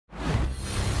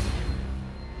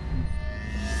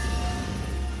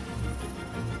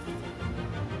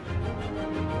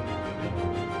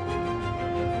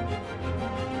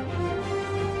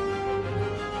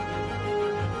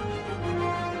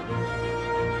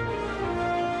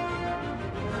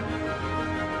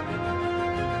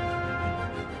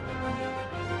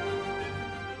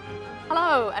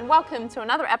Hello and welcome to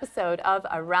another episode of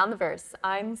Around the Verse.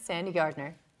 I'm Sandy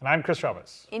Gardner. And I'm Chris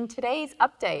Roberts. In today's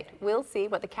update, we'll see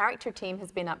what the character team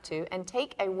has been up to and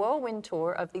take a whirlwind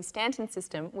tour of the Stanton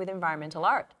System with environmental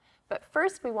art. But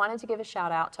first, we wanted to give a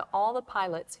shout out to all the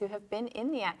pilots who have been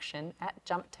in the action at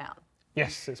Jumptown.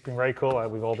 Yes, it's been very cool.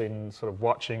 We've all been sort of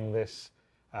watching this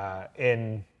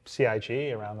in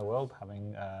CIG around the world,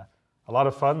 having a lot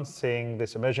of fun seeing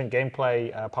this emergent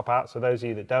gameplay pop out. So those of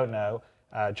you that don't know,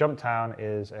 Jumptown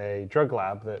is a drug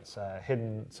lab that's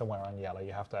hidden somewhere on Yellow.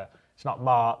 It's not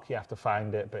marked, you have to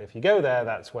find it, but if you go there,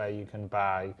 that's where you can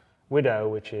buy Widow,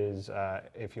 which is,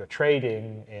 if you're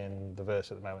trading in the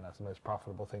verse at the moment, that's the most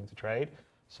profitable thing to trade.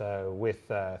 So with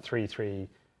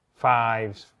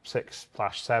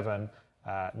 335/6/7,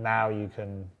 now you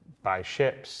can buy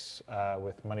ships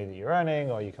with money that you're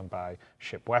earning, or you can buy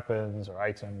ship weapons or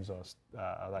items or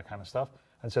that kind of stuff.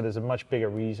 And so there's a much bigger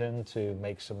reason to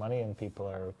make some money, and people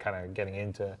are kind of getting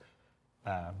into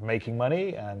making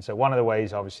money. And so one of the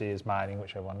ways, obviously, is mining,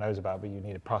 which everyone knows about, but you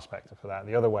need a prospector for that.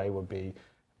 The other way would be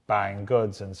buying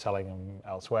goods and selling them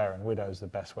elsewhere, and Widow's the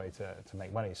best way to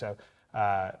make money. So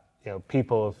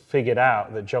people have figured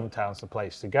out that Jumptown's the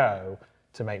place to go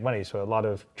to make money. So a lot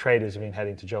of traders have been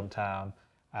heading to Jumptown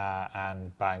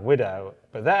and buying Widow.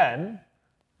 But then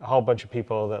a whole bunch of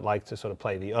people that like to sort of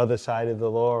play the other side of the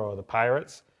law, or the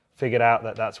pirates, figured out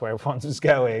that that's where everyone was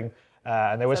going.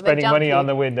 And they were spending money on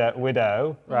the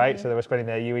Widow, right? Mm-hmm. So they were spending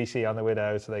their UEC on the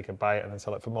Widow so they could buy it and then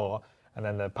sell it for more. And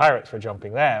then the pirates were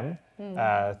jumping them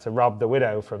to rob the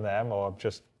Widow from them, or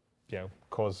just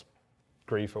cause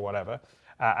grief or whatever.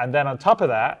 And then on top of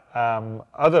that,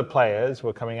 other players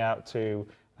were coming out to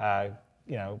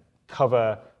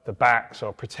cover the backs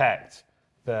or protect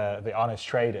the honest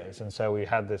traders. And so we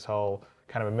had this whole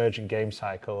kind of emergent game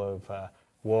cycle of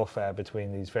warfare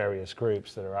between these various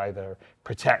groups that are either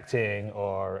protecting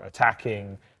or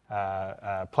attacking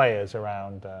players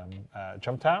around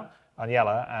Jumptown on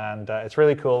Yellow. And it's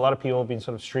really cool. A lot of people have been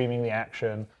sort of streaming the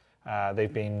action.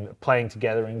 They've been playing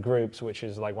together in groups, which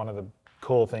is like one of the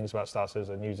cool things about Star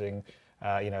Citizen, using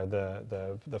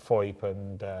the FOIP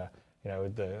and the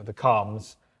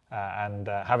comms and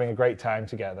having a great time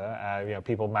together.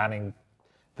 People manning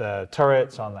the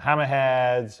turrets on the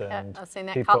hammerheads, and I've seen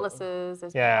that, cutlasses.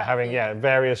 Having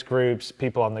various groups,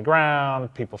 people on the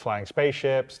ground, people flying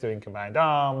spaceships, doing combined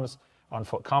arms,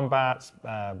 on-foot combats,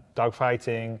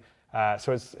 dogfighting.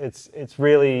 So it's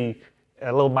really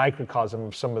a little microcosm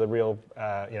of some of the real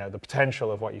the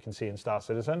potential of what you can see in Star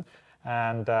Citizen.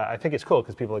 And I think it's cool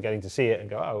because people are getting to see it and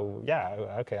go, oh yeah,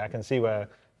 okay, I can see what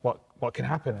can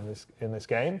happen in this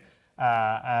game.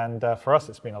 And for us,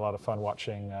 it's been a lot of fun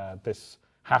watching this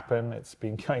happen. It's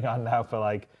been going on now for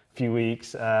like a few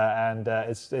weeks, and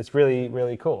it's really,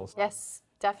 really cool. Yes,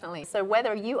 definitely. So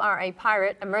whether you are a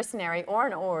pirate, a mercenary, or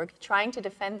an org trying to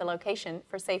defend the location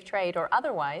for safe trade or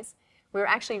otherwise, we're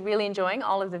actually really enjoying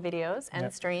all of the videos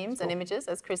and streams and images,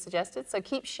 as Chris suggested. So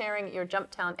keep sharing your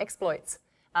Jumptown exploits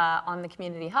on the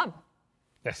community hub.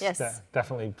 Yes.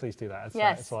 Definitely, please do that.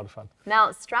 It's a lot of fun.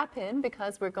 Now strap in,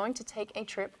 because we're going to take a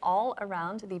trip all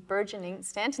around the burgeoning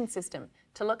Stanton System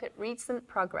to look at recent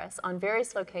progress on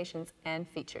various locations and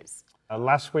features.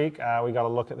 Last week, we got a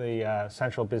look at the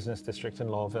Central Business District in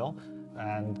Lawville.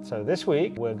 And so this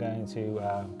week, we're going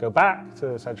to go back to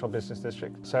the Central Business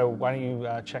District. So why don't you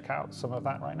check out some of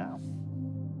that right now?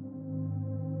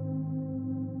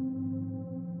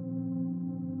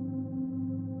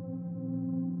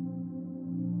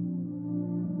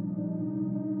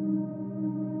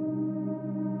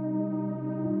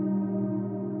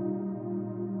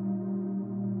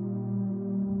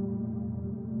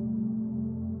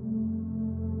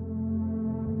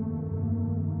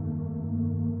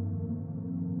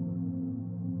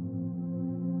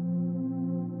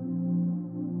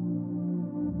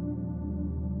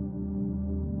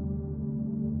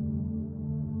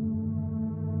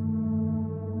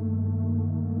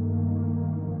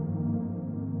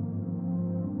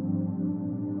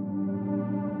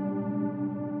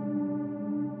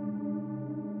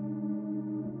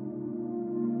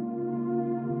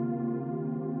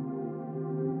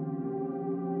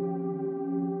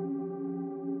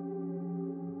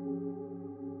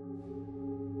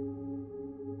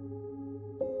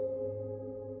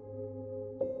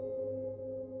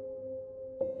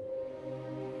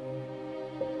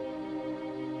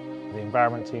 The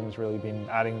environment team has really been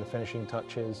adding the finishing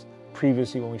touches.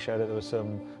 Previously, when we showed it, there was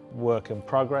some work in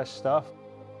progress stuff.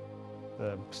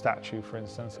 The statue, for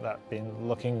instance, that's been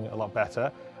looking a lot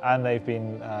better. And they've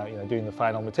been doing the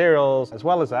final materials. As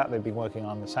well as that, they've been working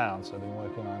on the sound. So they've been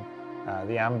working on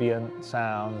the ambient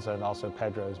sounds, and also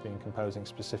Pedro's been composing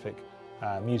specific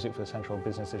music for the central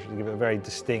business district to give it a very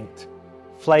distinct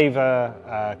flavor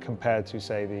compared to,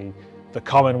 say, the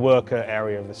common worker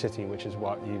area of the city, which is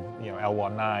what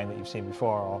L19 that you've seen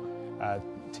before, or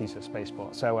TISA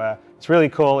Spaceport. So it's really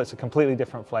cool. It's a completely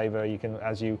different flavor. You can,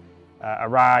 as you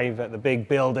arrive at the big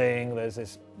building, there's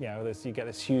this, you get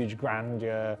this huge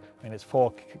grandeur. I mean, it's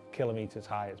 4 kilometers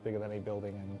high. It's bigger than any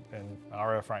building in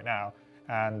our Earth right now.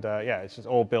 And yeah, it's just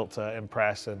all built to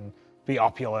impress and be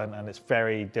opulent, and it's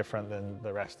very different than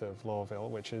the rest of Lawville,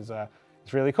 which is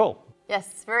it's really cool.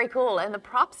 Yes, very cool. And the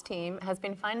props team has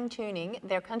been fine-tuning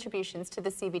their contributions to the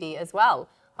CBD as well,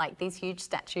 like these huge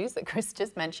statues that Chris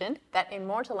just mentioned that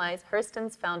immortalize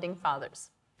Hurston's founding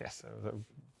fathers. Yes,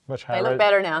 much higher. They look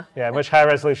better now. Yeah, much higher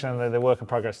resolution than the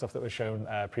work-in-progress stuff that was shown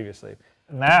previously.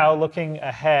 Now, looking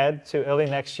ahead to early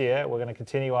next year, we're going to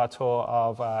continue our tour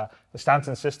of the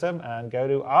Stanton System and go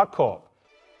to ArcCorp.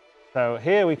 So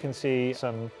here we can see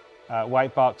some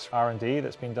white box R&D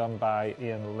that's been done by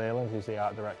Ian Leland, who's the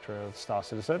art director of Star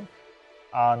Citizen,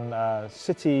 on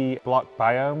city block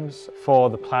biomes for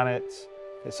the planet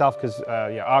itself, because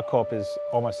ArcCorp is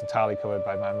almost entirely covered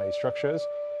by man-made structures.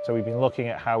 So we've been looking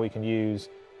at how we can use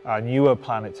our newer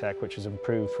planet tech, which has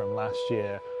improved from last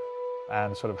year,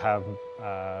 and sort of have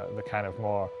the kind of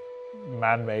more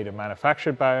man-made and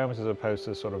manufactured biomes as opposed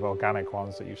to sort of organic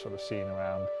ones that you've sort of seen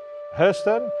around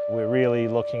Hurston. We're really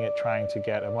looking at trying to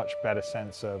get a much better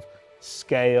sense of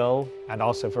scale and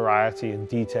also variety and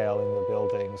detail in the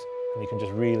buildings. And you can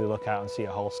just really look out and see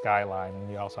a whole skyline,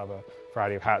 and you also have a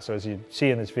variety of hats. So as you see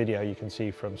in this video, you can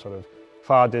see from sort of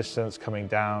far distance coming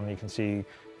down, you can see,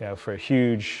 for a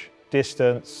huge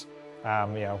distance,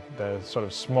 the sort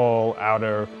of small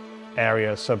outer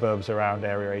area, suburbs around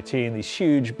Area 18, these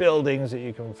huge buildings that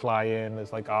you can fly in.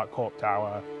 There's like ArcCorp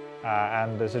Tower,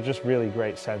 and there's a just really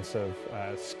great sense of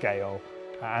scale,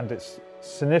 and it's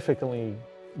significantly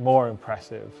more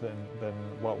impressive than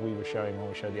what we were showing when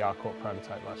we showed the ArcCorp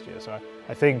prototype last year. So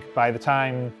I think by the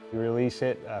time we release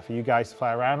it for you guys to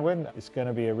fly around with, it's going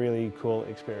to be a really cool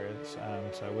experience.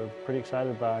 So we're pretty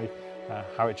excited by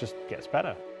how it just gets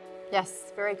better.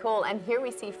 Yes, very cool. And here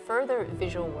we see further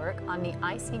visual work on the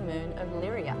icy moon of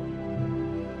Lyria.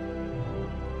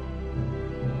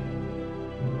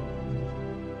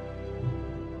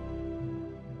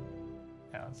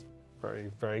 Yeah, that's very,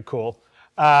 very cool.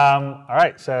 All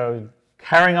right, so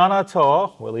carrying on our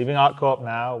tour, we're leaving ArcCorp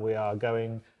now. We are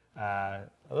going a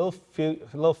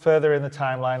little further in the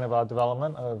timeline of our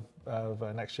development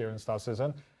of next year in Star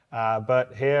Citizen.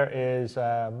 But here is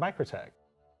Microtech.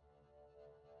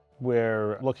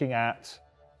 We're looking at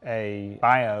a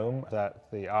biome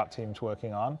that the art team's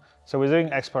working on. So we're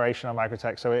doing exploration on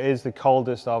Microtech. So it is the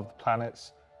coldest of the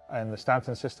planets in the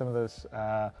Stanton System. There's,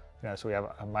 so we have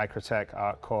a Microtech,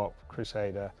 ArcCorp,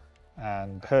 Crusader,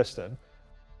 and Hurston.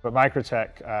 But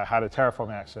Microtech had a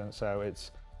terraforming accident, so it's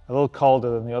a little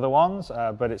colder than the other ones,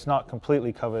 but it's not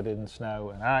completely covered in snow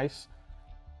and ice.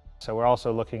 So we're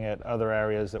also looking at other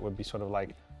areas that would be sort of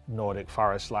like Nordic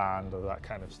forest land or that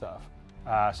kind of stuff.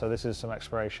 So this is some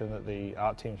exploration that the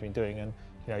art team's been doing,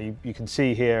 and you can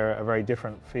see here a very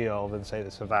different feel than, say, the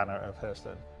savannah of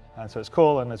Hurston. And so it's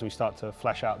cool, and as we start to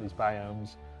flesh out these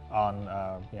biomes on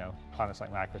planets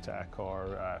like Microtech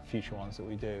or future ones that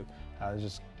we do,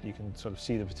 you can sort of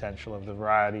see the potential of the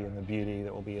variety and the beauty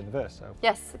that will be in the verse. So.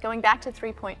 Yes, going back to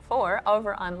 3.4,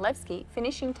 over on Levski,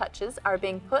 finishing touches are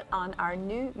being put on our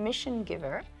new mission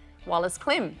giver, Wallace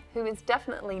Klim, who is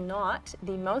definitely not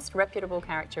the most reputable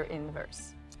character in the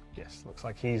verse. Yes, looks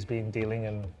like he's been dealing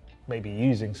and maybe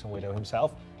using some Widow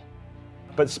himself.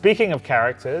 But speaking of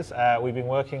characters, we've been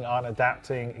working on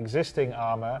adapting existing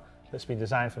armor that's been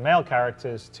designed for male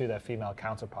characters to their female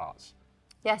counterparts.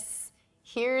 Yes,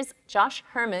 here's Josh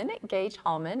Herman, Gage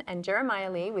Hallman, and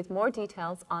Jeremiah Lee with more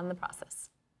details on the process.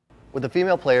 With the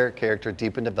female player character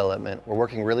deep in development, we're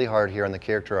working really hard here on the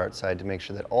character art side to make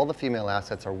sure that all the female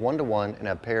assets are one-to-one and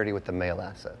have parity with the male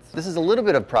assets. This is a little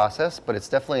bit of process, but it's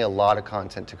definitely a lot of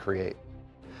content to create.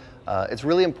 It's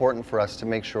really important for us to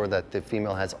make sure that the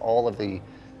female has all of the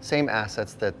same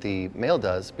assets that the male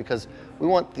does, because we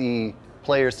want the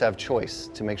players to have choice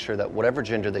to make sure that whatever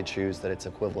gender they choose, that it's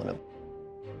equivalent of.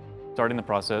 Starting the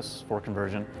process for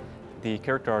conversion, the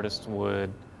character artist would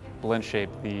blend shape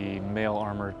the male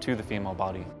armor to the female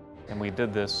body. And we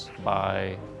did this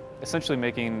by essentially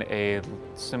making a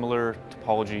similar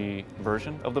topology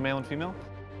version of the male and female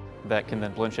that can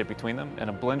then blend shape between them.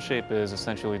 And a blend shape is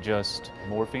essentially just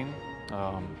morphing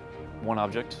one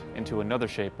object into another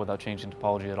shape without changing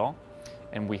topology at all.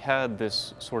 And we had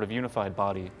this sort of unified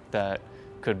body that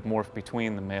could morph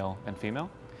between the male and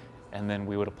female. And then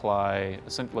we would apply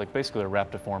basically a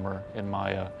wrap deformer in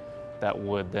Maya that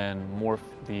would then morph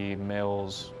the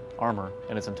male's armor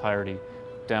in its entirety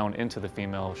down into the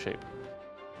female shape.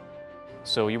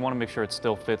 So you want to make sure it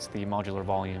still fits the modular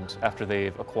volumes after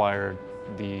they've acquired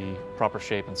the proper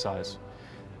shape and size.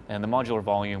 And the modular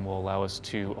volume will allow us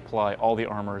to apply all the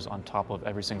armors on top of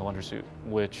every single undersuit,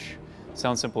 which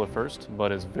sounds simple at first,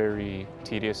 but is very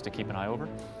tedious to keep an eye over.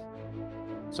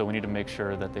 So we need to make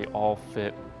sure that they all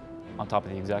fit on top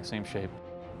of the exact same shape,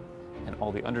 and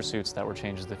all the undersuits that were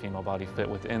changed to the female body fit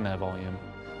within that volume,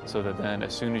 so that then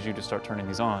as soon as you just start turning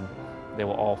these on, they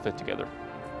will all fit together,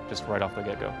 just right off the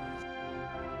get-go.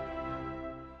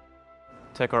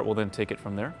 Tech Art will then take it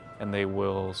from there, and they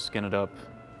will skin it up,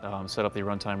 set up the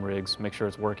runtime rigs, make sure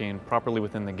it's working properly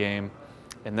within the game,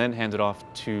 and then hand it off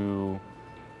to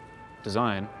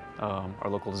design, our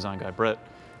local design guy, Brett,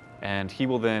 and he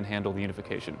will then handle the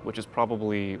unification, which is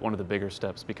probably one of the bigger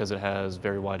steps because it has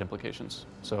very wide implications.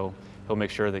 So he'll make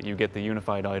sure that you get the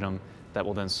unified item that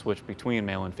will then switch between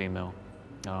male and female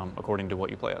according to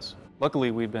what you play as. Luckily,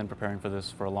 we've been preparing for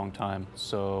this for a long time,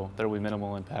 so there will be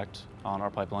minimal impact on our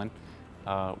pipeline.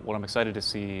 What I'm excited to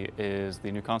see is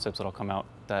the new concepts that'll come out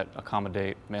that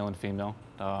accommodate male and female,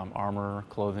 armor,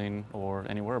 clothing, or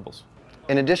any wearables.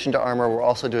 In addition to armor, we're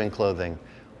also doing clothing.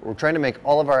 We're trying to make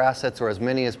all of our assets, or as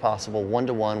many as possible,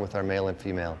 one-to-one with our male and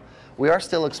female. We are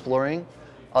still exploring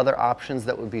other options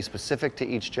that would be specific to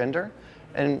each gender,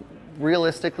 and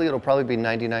realistically, it'll probably be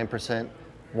 99%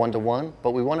 one-to-one,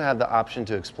 but we want to have the option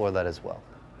to explore that as well.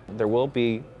 There will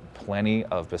be plenty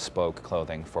of bespoke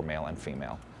clothing for male and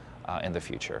female in the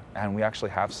future, and we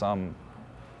actually have some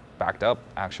backed up,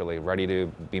 actually ready to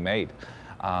be made.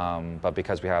 But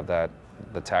because we have the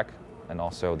tech and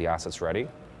also the assets ready,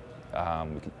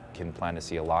 we can plan to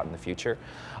see a lot in the future.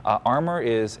 Armor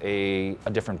is a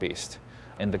different beast.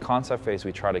 In the concept phase,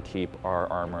 we try to keep our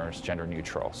armors gender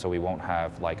neutral, so we won't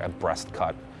have like a breast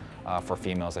cut for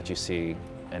females that you see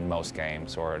in most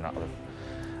games, or in other.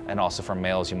 And also for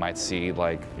males, you might see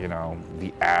like, you know,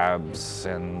 the abs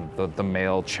and the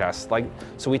male chest.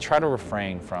 So we try to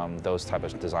refrain from those type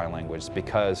of design languages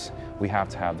because we have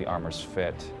to have the armors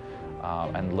fit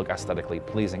and look aesthetically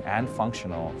pleasing and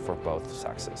functional for both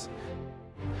sexes.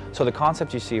 So the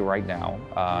concept you see right now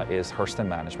is Hurston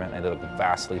management, and it'll be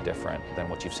vastly different than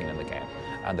what you've seen in the game.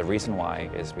 And the reason why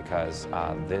is because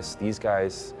these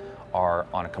guys are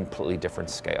on a completely different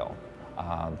scale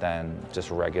than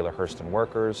just regular Hurston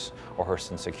workers or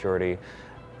Hurston security,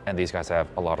 and these guys have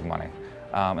a lot of money.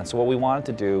 And so what we wanted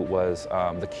to do was,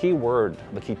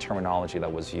 the key terminology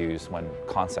that was used when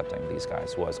concepting these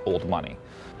guys was old money.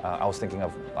 I was thinking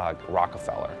of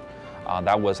Rockefeller.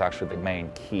 That was actually the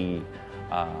main key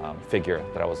figure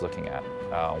that I was looking at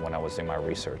when I was doing my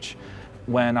research.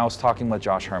 When I was talking with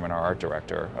Josh Herman, our art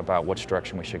director, about which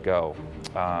direction we should go,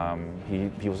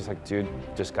 he was just like, dude,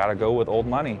 just gotta go with old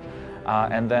money.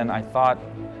 And then I thought,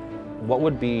 what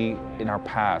would be in our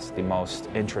past the most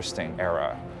interesting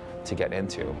era to get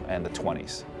into? And the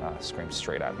 20s screamed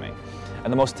straight at me.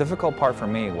 And the most difficult part for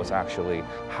me was actually,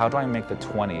 how do I make the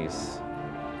 20s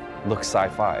look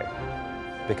sci-fi?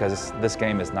 Because this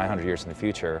game is 900 years in the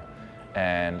future,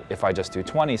 and if I just do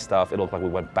 20 stuff, it'll look like we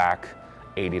went back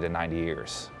 80 to 90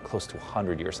 years, close to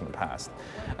 100 years in the past.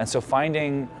 And so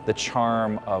finding the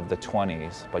charm of the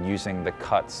 20s, but using the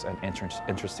cuts and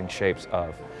interesting shapes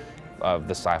of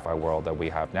the sci-fi world that we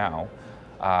have now,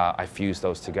 I fused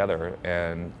those together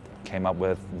and came up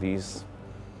with these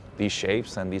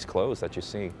shapes and these clothes that you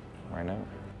see right now.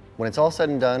 When it's all said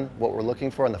and done, what we're looking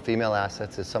for on the female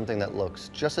assets is something that looks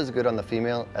just as good on the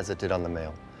female as it did on the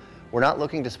male. We're not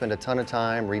looking to spend a ton of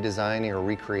time redesigning or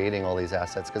recreating all these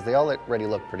assets because they already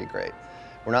look pretty great.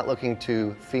 We're not looking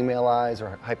to femalize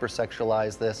or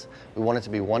hypersexualize this. We want it to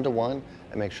be one-to-one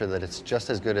and make sure that it's just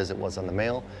as good as it was on the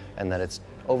male and that it's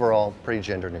overall pretty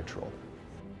gender neutral.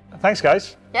 Thanks,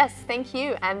 guys. Yes, thank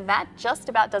you. And that just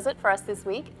about does it for us this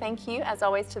week. Thank you, as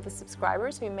always, to the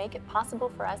subscribers who make it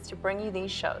possible for us to bring you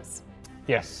these shows.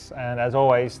 Yes, and as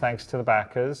always, thanks to the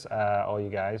backers, all you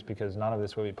guys, because none of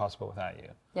this would be possible without you.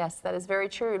 Yes, that is very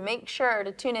true. Make sure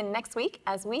to tune in next week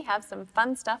as we have some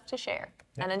fun stuff to share.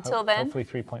 Yeah, and until then, hopefully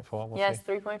 3.4. We'll yes,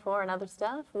 see. 3.4 and other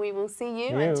stuff. We will see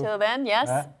you. Until then,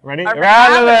 yes. Ready? Our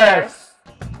Round of this!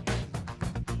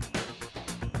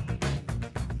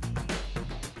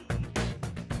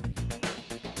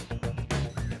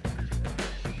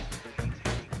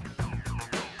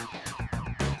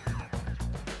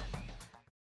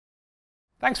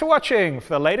 Thanks for watching.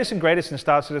 For the latest and greatest in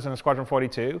Star Citizen and Squadron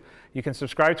 42, you can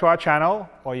subscribe to our channel,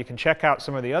 or you can check out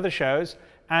some of the other shows,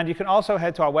 and you can also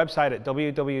head to our website at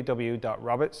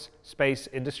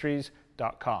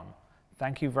www.robertsspaceindustries.com.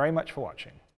 Thank you very much for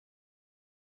watching.